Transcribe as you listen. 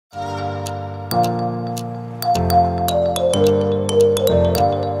Hey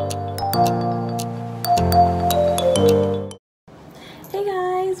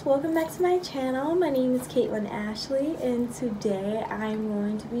guys, welcome back to my channel. My name is Ashley, and today I'm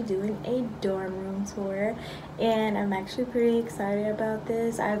going to be doing a dorm room tour, and I'm actually pretty excited about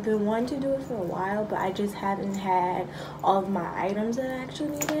this. I've been wanting to do it for a while, but I just haven't had all of my items that I actually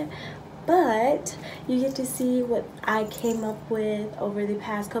needed. But you get to see what I came up with over the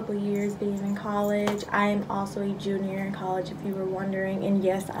past couple of years being in college. I'm also a junior in college, if you were wondering, and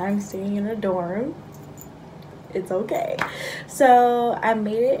yes, I'm staying in a dorm. It's okay. So I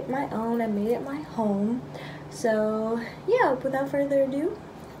made it my own. I made it my home. So yeah, without further ado,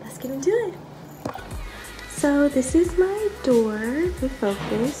 let's get into it. So this is my door with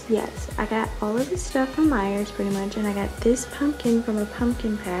focus. Yes, I got all of this stuff from Myers pretty much, and I got this pumpkin from a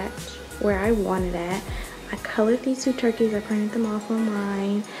pumpkin patch where I wanted it. I colored these two turkeys. I printed them off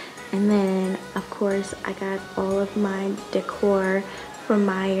online, and then of course I got all of my decor from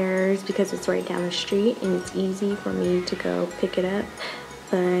Myers because it's right down the street and it's easy for me to go pick it up.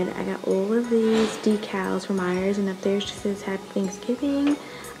 But I got all of these decals from Myers, and up there it just says Happy Thanksgiving.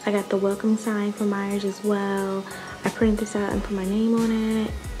 I got the welcome sign from Myers as well. I printed this out and put my name on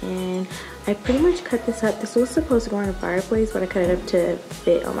it, and I pretty much cut this up. This was supposed to go on a fireplace, but I cut it up to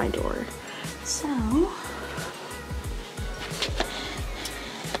fit on my door. So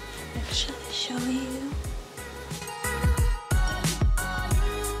actually show you.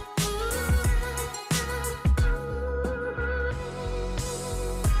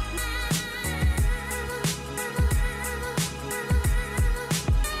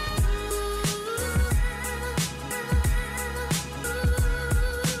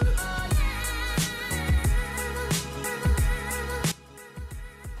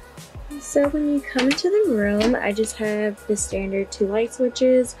 So when you come into the room, I just have the standard 2 light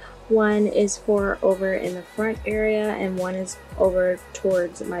switches. One is for over in the front area and one is over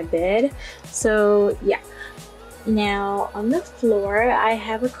towards my bed. So yeah. Now on the floor, I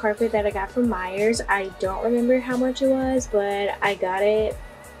have a carpet that I got from Myers. I don't remember how much it was, but I got it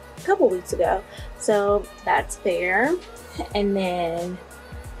a couple weeks ago. So that's there. And then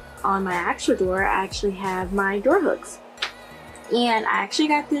on my actual door, I actually have my door hooks. And I actually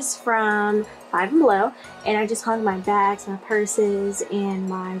got this from Five and Below, and I just hung my bags, my purses, and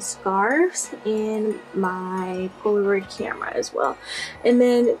my scarves, and my Polaroid camera as well. And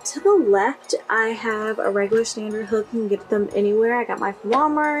then to the left, I have a regular standard hook. You can get them anywhere. I got mine from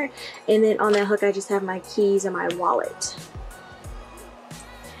Walmart, and then on that hook, I just have my keys and my wallet.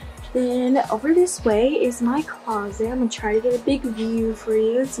 Then over this way is my closet. I'm gonna try to get a big view for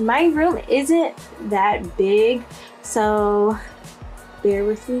you. So my room isn't that big, so bear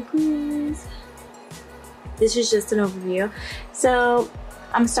with me please. This is just an overview. So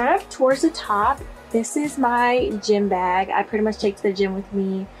I'm gonna start off towards the top. This is my gym bag. I pretty much take to the gym with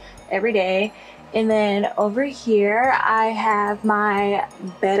me every day. And then over here I have my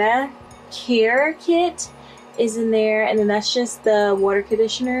Beta Care kit is in there, and then that's just the water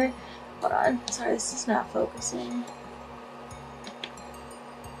conditioner. Hold on, sorry, this is not focusing.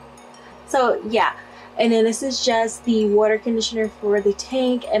 So yeah, and then this is just the water conditioner for the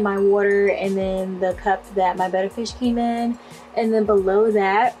tank and my water, and then the cup that my Betta Fish came in. And then below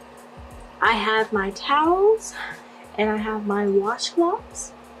that I have my towels and I have my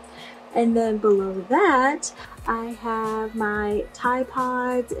washcloths. And then below that I have my Tide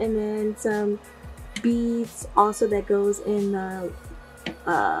Pods, and then some beads also that goes in the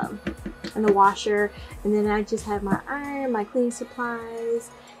washer. And then I just have my iron, my cleaning supplies,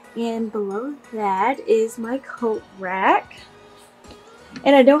 and below that is my coat rack.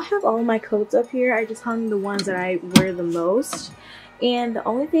 And I don't have all my coats up here. I just hung the ones that I wear the most. And the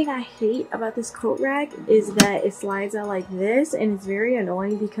only thing I hate about this coat rack is that it slides out like this, and it's very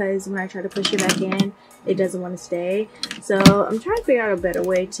annoying because when I try to push it back in, it doesn't want to stay. So I'm trying to figure out a better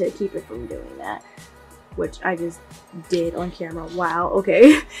way to keep it from doing that, which I just did on camera. Wow,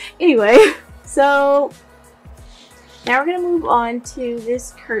 okay. Anyway, so now we're gonna move on to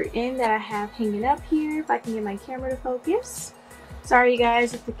this curtain that I have hanging up here. If I can get my camera to focus. Sorry you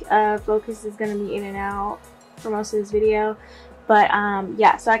guys if the focus is gonna be in and out for most of this video. But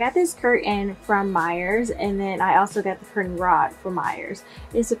yeah, so I got this curtain from Myers, and then I also got the curtain rod from Myers.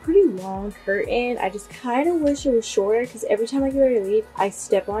 It's a pretty long curtain. I just kind of wish it was shorter because every time I get ready to leave, I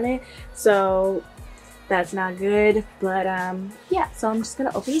step on it. So that's not good. But yeah, so I'm just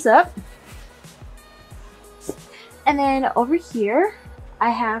gonna open this up. And then over here, I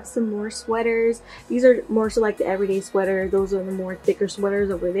have some more sweaters. These are more so like the everyday sweater. Those are the more thicker sweaters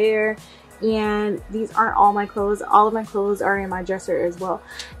over there. and these aren't all my clothes. All of my clothes are in my dresser as well.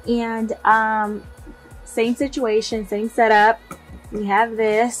 And same situation, same setup. We have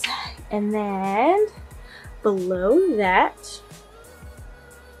this, and then below that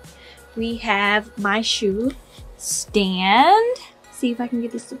we have my shoe stand. See if I can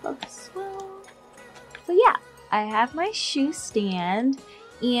get this to focus well. So yeah, I have my shoe stand,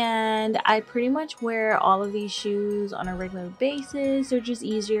 and I pretty much wear all of these shoes on a regular basis. They're just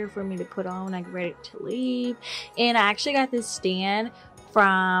easier for me to put on when I get ready to leave. And I actually got this stand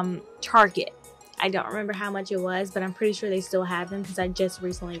from Target. I don't remember how much it was, but I'm pretty sure they still have them because I just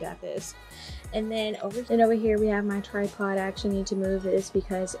recently got this. And then over here we have my tripod. I actually need to move this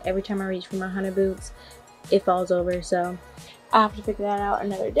because every time I reach for my hunter boots, it falls over. So I'll have to figure that out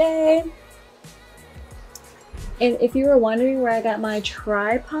another day. And if you were wondering where I got my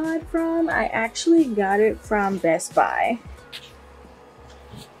tripod from, I actually got it from Best Buy.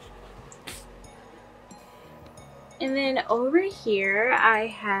 And then over here I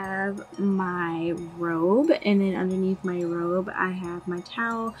have my robe, and then underneath my robe I have my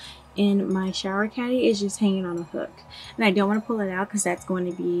towel, and my shower caddy is just hanging on a hook. And I don't want to pull it out because that's going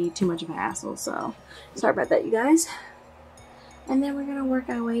to be too much of a hassle, so sorry about that, you guys. And then we're going to work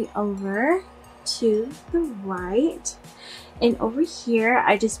our way over to the right. And over here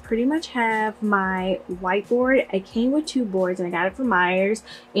I just pretty much have my whiteboard. I came with 2 boards and I got it from Myers,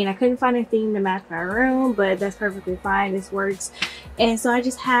 and I couldn't find a theme to match my room, but that's perfectly fine. This works. And so I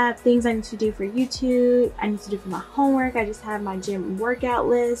just have things I need to do for YouTube, I need to do for my homework. I just have my gym workout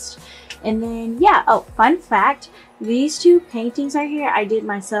list. And then yeah, oh, fun fact, these 2 paintings right here I did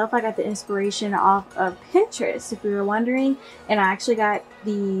myself. I got the inspiration off of Pinterest, if you were wondering. And I actually got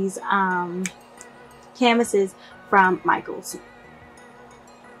these canvases from Michael's.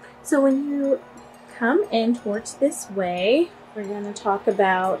 So when you come in towards this way, we're going to talk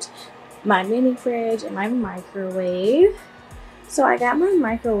about my mini fridge and my microwave. So I got my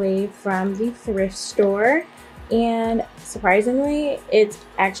microwave from the thrift store, and surprisingly it's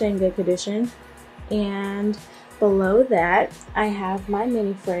actually in good condition. And below that I have my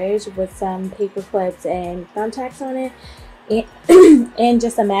mini fridge with some paper clips and thumbtacks on it, and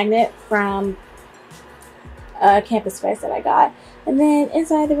just a magnet from Campus Fest that I got. And then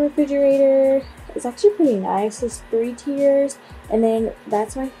inside the refrigerator, it's actually pretty nice. It's 3 tiers, and then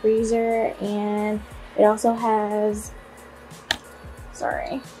that's my freezer, and it also has,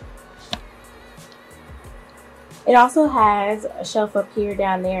 it also has a shelf up here,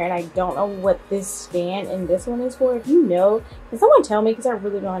 down there, and I don't know what this stand and this one is for. If you know, can someone tell me, because I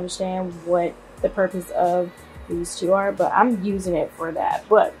really don't understand what the purpose of these 2 are, but I'm using it for that,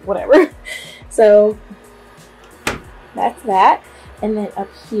 but whatever. So that's that. And then up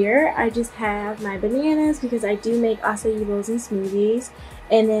here I just have my bananas because I do make acai bowls and smoothies.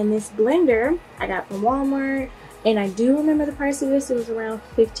 And then this blender I got from Walmart, and I do remember the price of this. It was around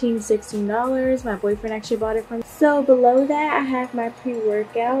 $15–16. My boyfriend actually bought it from me. So below that I have my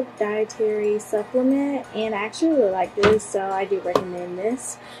pre-workout dietary supplement, and I actually really like this, so I do recommend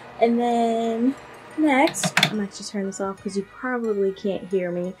this. And then next, I'm actually turn this off because you probably can't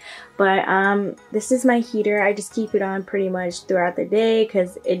hear me, but this is my heater. I just keep it on pretty much throughout the day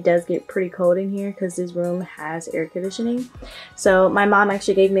because it does get pretty cold in here because this room has air conditioning. So my mom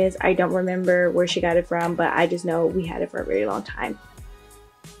actually gave me this. I don't remember where she got it from, but I just know we had it for a very long time.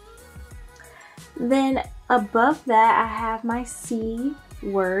 Then above that I have my C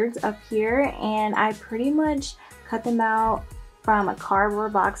words up here, and I pretty much cut them out from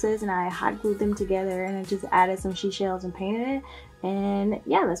cardboard boxes, and I hot glued them together, and I just added some seashells and painted it. And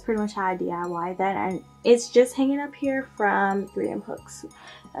yeah, that's pretty much how I DIY that, and it's just hanging up here from 3M hooks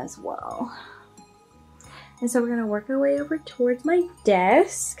as well. And so we're gonna work our way over towards my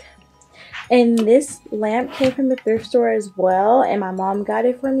desk. And this lamp came from the thrift store as well, and my mom got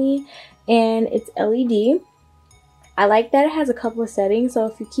it for me, and it's LED. I like that it has a couple of settings, so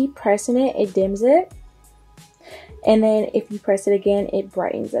if you keep pressing it, it dims it. And then if you press it again, it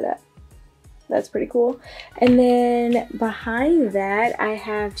brightens it up. That's pretty cool. And then behind that, I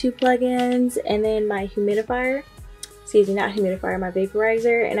have 2 plugins, and then my humidifier. Excuse me, not humidifier, my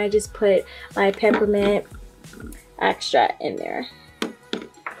vaporizer. And I just put my peppermint extract in there.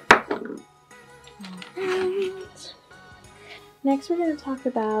 Alright. Next, we're going to talk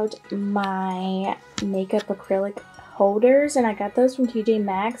about my makeup acrylic holders. And I got those from TJ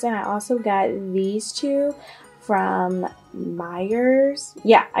Maxx. And I also got these 2 from Myers.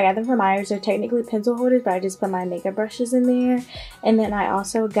 Yeah, I got them from Myers. They're technically pencil holders, but I just put my makeup brushes in there. And then I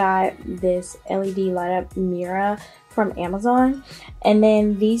also got this LED light up mirror from Amazon. And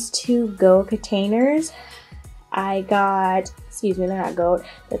then these 2 gold containers, I got, excuse me, they're not gold,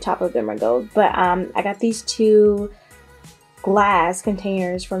 the top of them are gold, but I got these 2 glass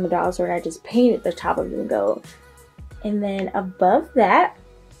containers from the dollar store. I just painted the top of them gold. And then above that,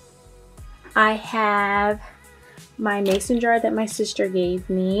 I have my mason jar that my sister gave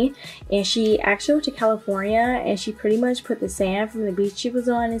me, and she actually went to California, and she pretty much put the sand from the beach she was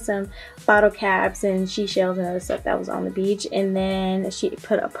on and some bottle caps and seashells and other stuff that was on the beach, and then she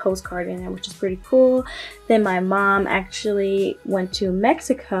put a postcard in it, which is pretty cool. Then my mom actually went to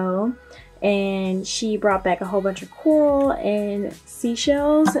Mexico, and she brought back a whole bunch of coral and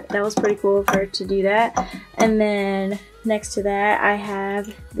seashells. That was pretty cool for her to do that. And then next to that, I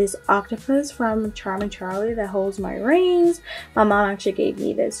have this octopus from Charming Charlie that holds my rings. My mom actually gave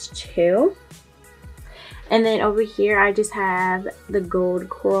me this too. And then over here, I just have the gold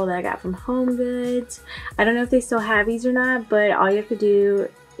coral that I got from Home Goods. I don't know if they still have these or not, but all you have to do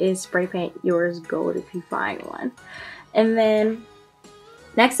is spray paint yours gold if you find one. And then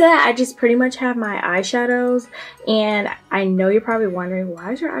next to that, I just pretty much have my eyeshadows, and I know you're probably wondering,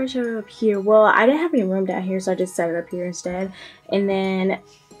 why is your eyeshadow up here? Well, I didn't have any room down here, so I just set it up here instead. And then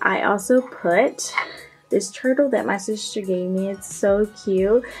I also put this turtle that my sister gave me. It's so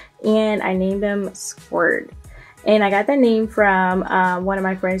cute, and I named him Squirt. And I got that name from one of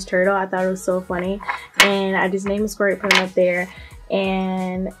my friend's turtle. I thought it was so funny, and I just named him Squirt, put him up there,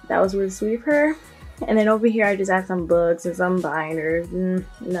 and that was really sweet of her. And then over here, I just have some books and some binders,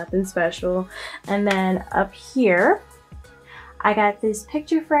 nothing special. And then up here, I got this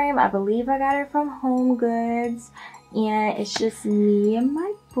picture frame. I believe I got it from Home Goods. And it's just me and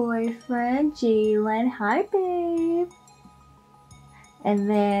my boyfriend, Jalen. Hi, babe. And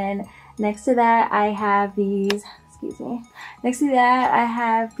then next to that, I have these, excuse me. Next to that, I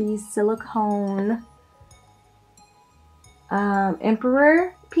have these silicone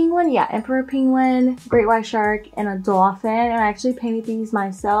Emperor penguin, yeah, Emperor penguin, great white shark, and a dolphin. And I actually painted these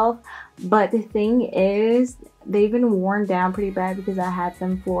myself, but the thing is, they've been worn down pretty bad because I had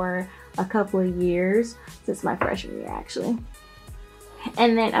them for a couple of years, since my freshman year actually.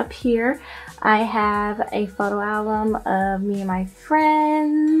 And then up here, I have a photo album of me and my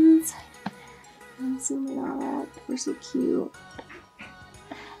friends. I'm zooming on that, we're so cute.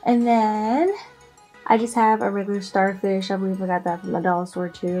 And then I just have a regular starfish. I believe I got that from the dollar store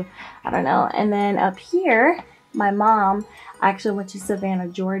too. I don't know. And then up here, my mom actually went to Savannah,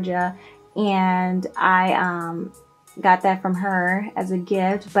 Georgia, and I got that from her as a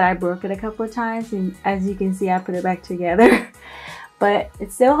gift, but I broke it a couple of times, and as you can see, I put it back together. But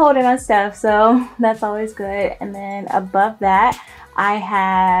it's still holding on stuff, so that's always good. And then above that, I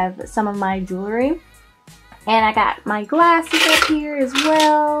have some of my jewelry, and I got my glasses up here as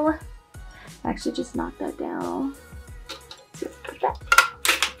well. I actually just knocked that down.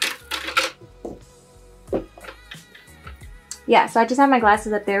 Yeah, so I just have my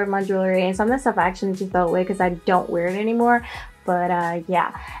glasses up there with my jewelry, and some of the stuff I actually just throw away because I don't wear it anymore. But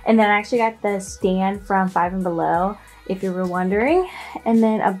yeah, and then I actually got the stand from Five and Below, if you were wondering. And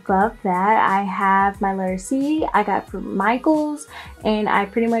then above that, I have my letter C I got from Michael's, and I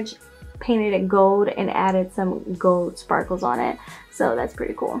pretty much painted it gold and added some gold sparkles on it, so that's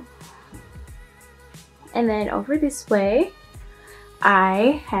pretty cool. And then over this way,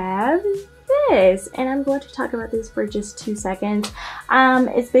 I have this, and I'm going to talk about this for just 2 seconds.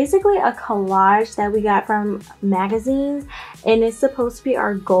 It's basically a collage that we got from magazines, and it's supposed to be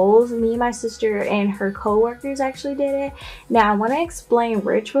our goals. Me and my sister and her co-workers actually did it. Now I want to explain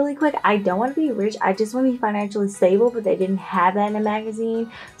rich really quick. I don't want to be rich, I just want to be financially stable, but they didn't have that in a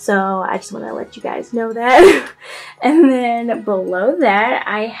magazine, so I just want to let you guys know that. And then below that,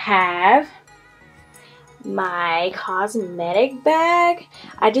 I have my cosmetic bag.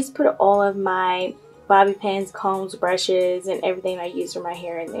 I just put all of my bobby pins, combs, brushes, and everything I use for my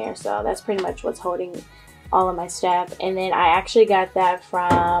hair in there, so that's pretty much what's holding all of my stuff. And then I actually got that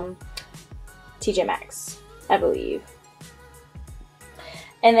from TJ Maxx, I believe.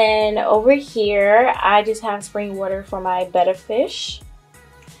 And then over here, I just have spring water for my betta fish.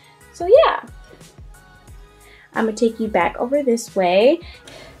 So yeah, I'm gonna take you back over this way.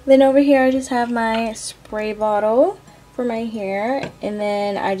 Then over here, I just have my spray bottle for my hair, and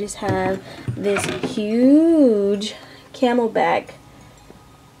then I just have this huge Camelback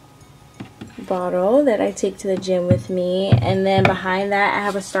bottle that I take to the gym with me. And then behind that, I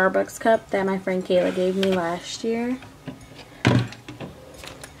have a Starbucks cup that my friend Kayla gave me last year.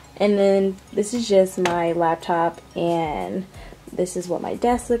 And then this is just my laptop, and this is what my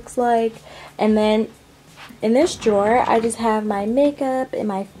desk looks like. And then in this drawer, I just have my makeup and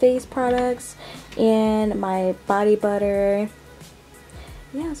my face products and my body butter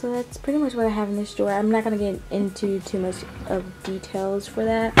yeah, so that's pretty much what I have in this drawer. I'm not going to get into too much of details for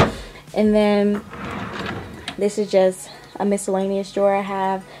that. And then this is just a miscellaneous drawer. I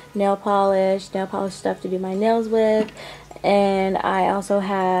have nail polish stuff to do my nails with. And I also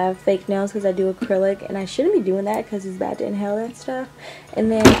have fake nails because I do acrylic. And I shouldn't be doing that because it's bad to inhale that stuff.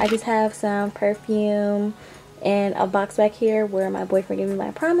 And then I just have some perfume and a box back here where my boyfriend gave me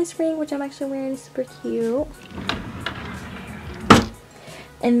my promise ring, which I'm actually wearing. Super cute.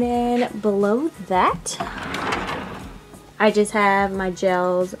 And then below that, I just have my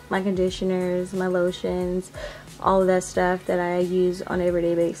gels, my conditioners, my lotions, all of that stuff that I use on an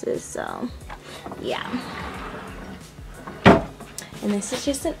everyday basis. So, yeah. And this is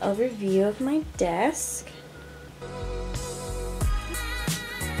just an overview of my desk.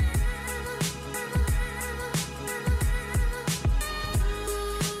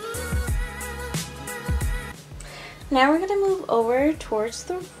 Now we're going to move over towards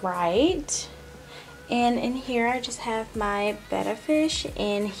the right. And in here I just have my betta fish,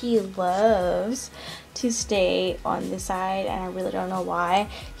 and he loves to stay on this side, and I really don't know why.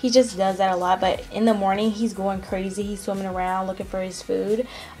 He just does that a lot, but in the morning he's going crazy. He's swimming around looking for his food.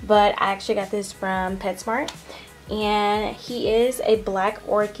 But I actually got this from PetSmart, and he is a black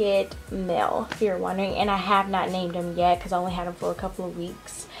orchid male, if you're wondering, and I have not named him yet because I only had him for a couple of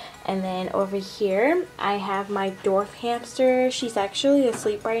weeks. And then over here I have my dwarf hamster. She's actually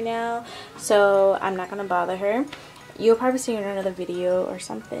asleep right now, so I'm not gonna bother her. You'll probably see her in another video or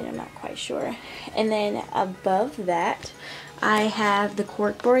something, I'm not quite sure. And then above that I have the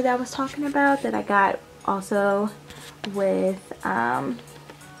cork board that I was talking about that I got also with the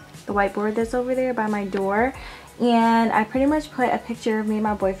whiteboard that's over there by my door. And I pretty much put a picture of me and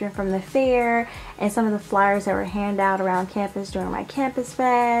my boyfriend from the fair and some of the flyers that were handed out around campus during my campus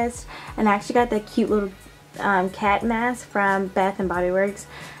fest. And I actually got that cute little cat mask from Bath and Body Works.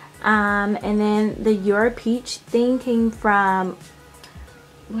 And then the Your Peach thing came from,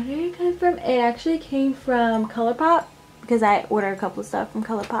 where did it come from? It actually came from ColourPop because I ordered a couple of stuff from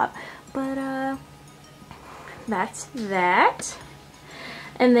ColourPop. But that's that.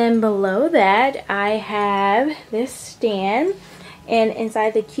 And then below that I have this stand, and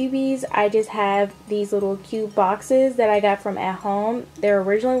inside the cubies I just have these little cute boxes that I got from at home. They're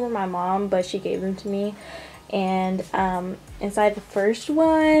originally from my mom, but she gave them to me. And inside the first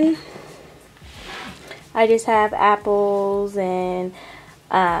one I just have apples and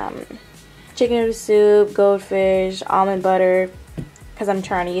chicken noodle soup, goldfish, almond butter, because I'm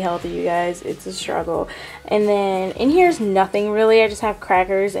trying to eat healthy, you guys. It's a struggle. And then in here's nothing really. I just have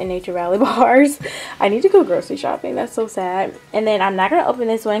crackers and Nature Valley bars. I need to go grocery shopping. That's so sad. And then I'm not going to open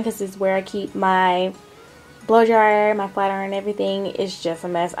this one because it's where I keep my blow dryer, my flat iron, and everything. It's just a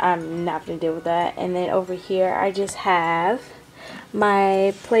mess. I'm not going to deal with that. And then over here I just have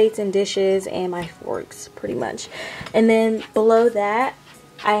my plates and dishes and my forks pretty much. And then below that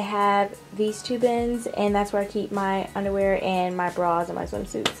I have these two bins, and that's where I keep my underwear and my bras and my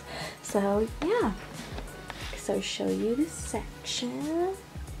swimsuits. So yeah, so show you this section.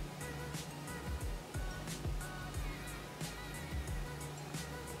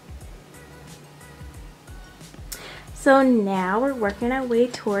 So now we're working our way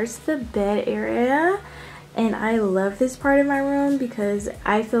towards the bed area. And I love this part of my room because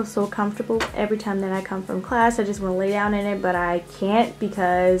I feel so comfortable every time that I come from class. I just want to lay down in it, but I can't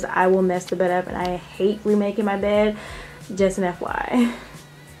because I will mess the bed up, and I hate remaking my bed. Just an FYI.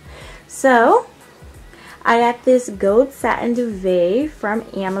 So I got this gold satin duvet from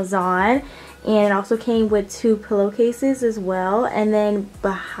Amazon, and it also came with 2 pillowcases as well. And then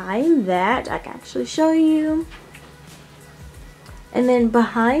behind that, I can actually show you. And then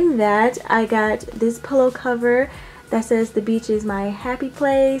behind that I got this pillow cover that says the beach is my happy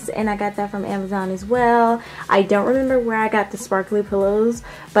place, and I got that from Amazon as well. I don't remember where I got the sparkly pillows,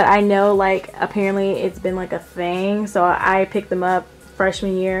 but I know like apparently it's been like a thing, so I picked them up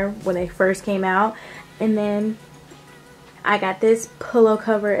freshman year when they first came out. And then I got this pillow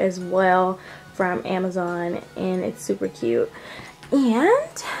cover as well from Amazon, and it's super cute.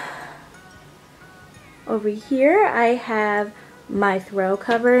 And over here I have my throw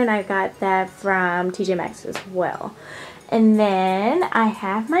cover, and I got that from TJ Maxx as well. And then I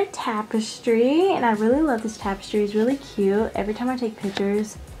have my tapestry, and I really love this tapestry. It's really cute. Every time I take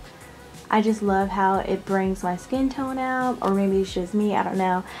pictures I just love how it brings my skin tone out, or maybe it's just me, I don't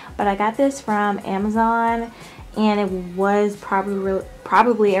know. But I got this from Amazon, and it was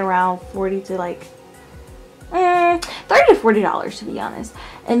probably around 40 to like $30 to $40 to be honest.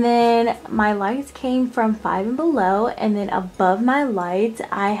 And then my lights came from Five and Below, and then above my lights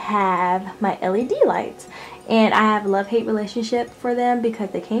I have my LED lights, and I have a love-hate relationship for them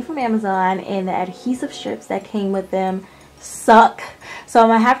because they came from Amazon and the adhesive strips that came with them suck. So I'm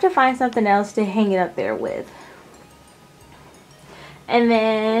gonna have to find something else to hang it up there with. And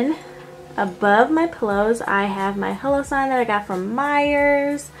then above my pillows I have my hello sign that I got from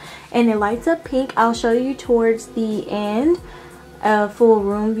Myers, and it lights up pink. I'll show you towards the end a full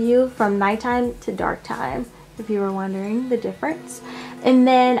room view from nighttime to dark time, if you were wondering the difference. And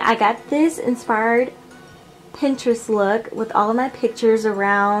then I got this inspired Pinterest look with all of my pictures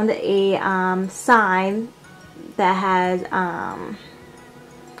around a sign that has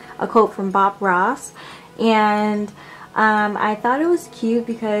a quote from Bob Ross. And I thought it was cute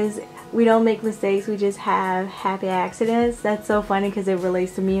because we don't make mistakes, we just have happy accidents. That's so funny because it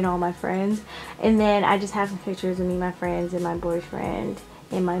relates to me and all my friends. And then I just have some pictures of me, my friends, and my boyfriend,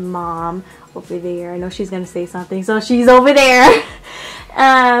 and my mom over there. I know she's gonna say something, so she's over there.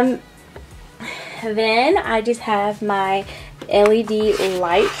 Then I just have my LED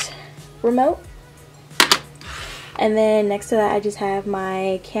light remote. And then next to that I just have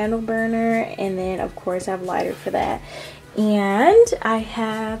my candle burner, and then of course I have a lighter for that. And I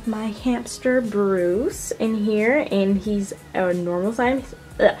have my hamster Bruce in here, and he's a normal size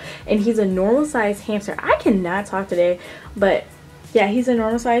hamster. I cannot talk today, but yeah, he's a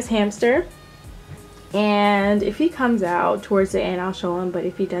normal size hamster. And if he comes out towards the end, I'll show him, but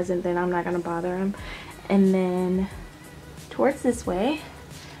if he doesn't, then I'm not gonna bother him. And then towards this way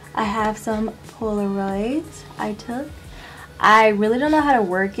I have some Polaroids I took. I really don't know how to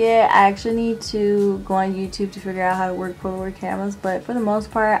work it. I actually need to go on YouTube to figure out how to work Polaroid cameras, but for the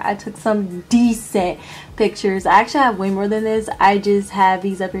most part I took some decent pictures. I actually have way more than this. I just have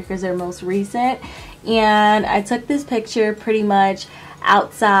these up here because they're most recent. And I took this picture pretty much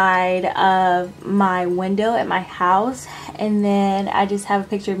outside of my window at my house, and then I just have a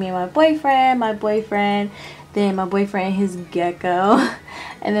picture of me and my boyfriend, then my boyfriend and his gecko,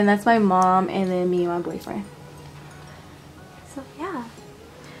 and then that's my mom, and then me and my boyfriend. So yeah.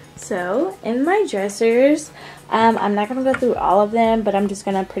 So in my dressers, I'm not gonna go through all of them, but I'm just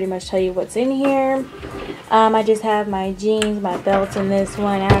gonna pretty much tell you what's in here. I just have my jeans, my belts in this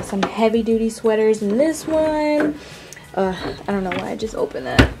one. I have some heavy duty sweaters in this one. I don't know why I just opened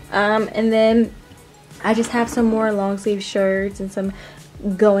that. And then I just have some more long sleeve shirts and some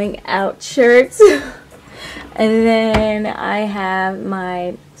going out shirts. And then I have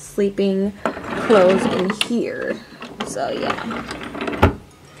my sleeping clothes in here. So yeah.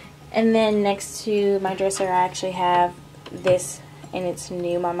 And then next to my dresser I actually have this, and it's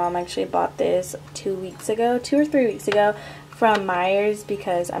new. My mom actually bought this 2 or 3 weeks ago from Myers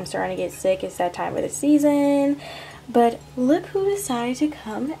because I'm starting to get sick. It's that time of the season. But look who decided to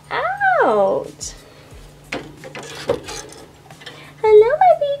come out. Hello,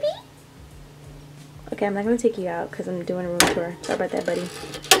 my baby. Okay, I'm not going to take you out because I'm doing a room tour. Sorry about that, buddy.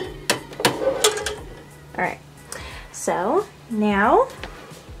 Alright. So, now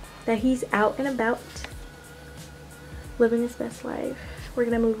that he's out and about living his best life, we're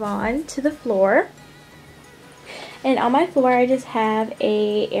going to move on to the floor. And on my floor I just have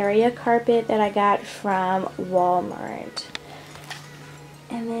a area carpet that I got from Walmart.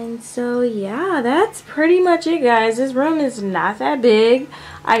 And then so yeah, that's pretty much it, guys. This room is not that big.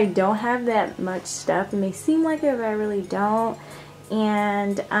 I don't have that much stuff. It may seem like it, but I really don't.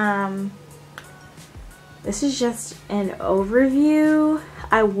 And this is just an overview.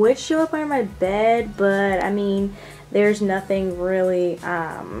 I would show up on my bed, but I mean there's nothing really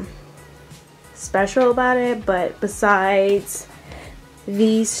special about it, but besides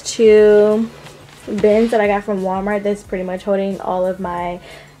these two bins that I got from Walmart, that's pretty much holding all of my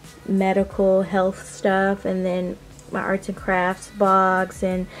medical health stuff, and then my arts and crafts box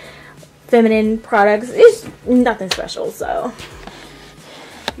and feminine products. It's nothing special, so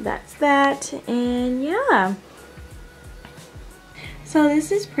that's that. And yeah, so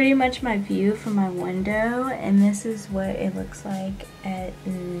this is pretty much my view from my window, and this is what it looks like at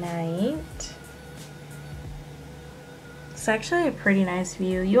night. It's actually a pretty nice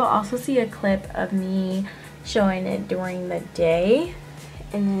view. You'll also see a clip of me showing it during the day.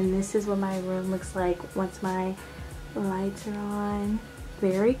 And then this is what my room looks like once my lights are on.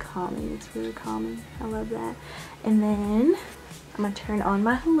 Very calming. It's really calming. I love that. And then I'm going to turn on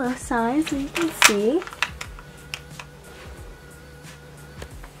my hello sign so you can see.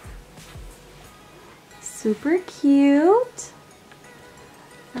 Super cute.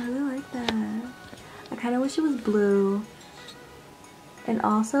 I really like that. I kind of wish it was blue. And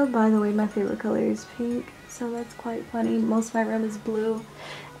also, by the way, my favorite color is pink, so that's quite funny. Most of my room is blue.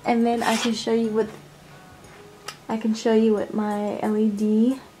 And then I can show you what my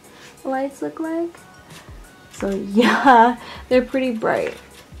LED lights look like. So yeah, they're pretty bright.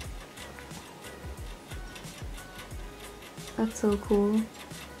 That's so cool.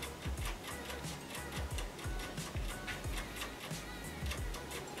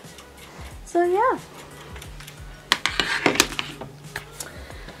 So yeah.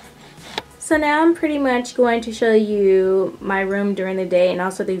 So now I'm pretty much going to show you my room during the day and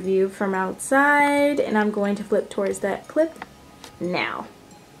also the view from outside, and I'm going to flip towards that clip now.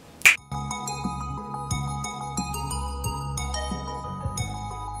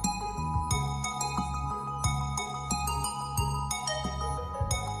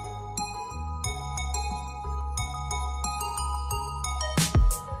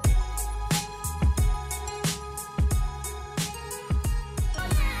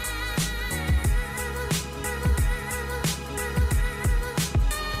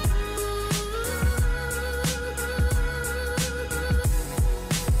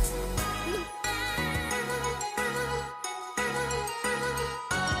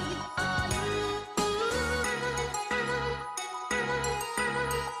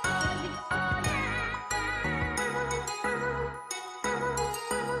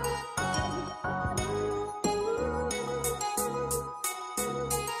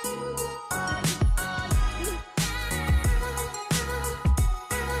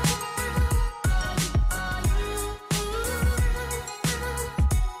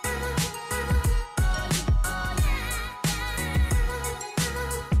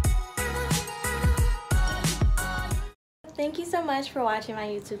 Thank you so much for watching my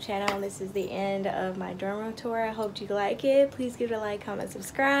YouTube channel. This is the end of my dorm room tour. I hope you like it. Please give it a like, comment,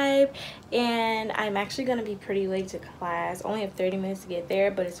 subscribe. And I'm actually going to be pretty late to class. Only have 30 minutes to get there,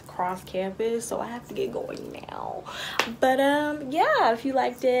 but it's across campus, so I have to get going now. But yeah, if you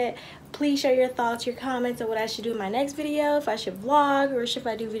liked it, please share your thoughts, your comments on what I should do in my next video. If I should vlog or should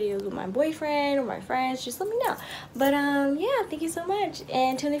I do videos with my boyfriend or my friends, just let me know. But yeah, thank you so much,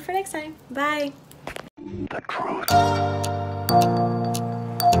 and tune in for next time. Bye. The truth.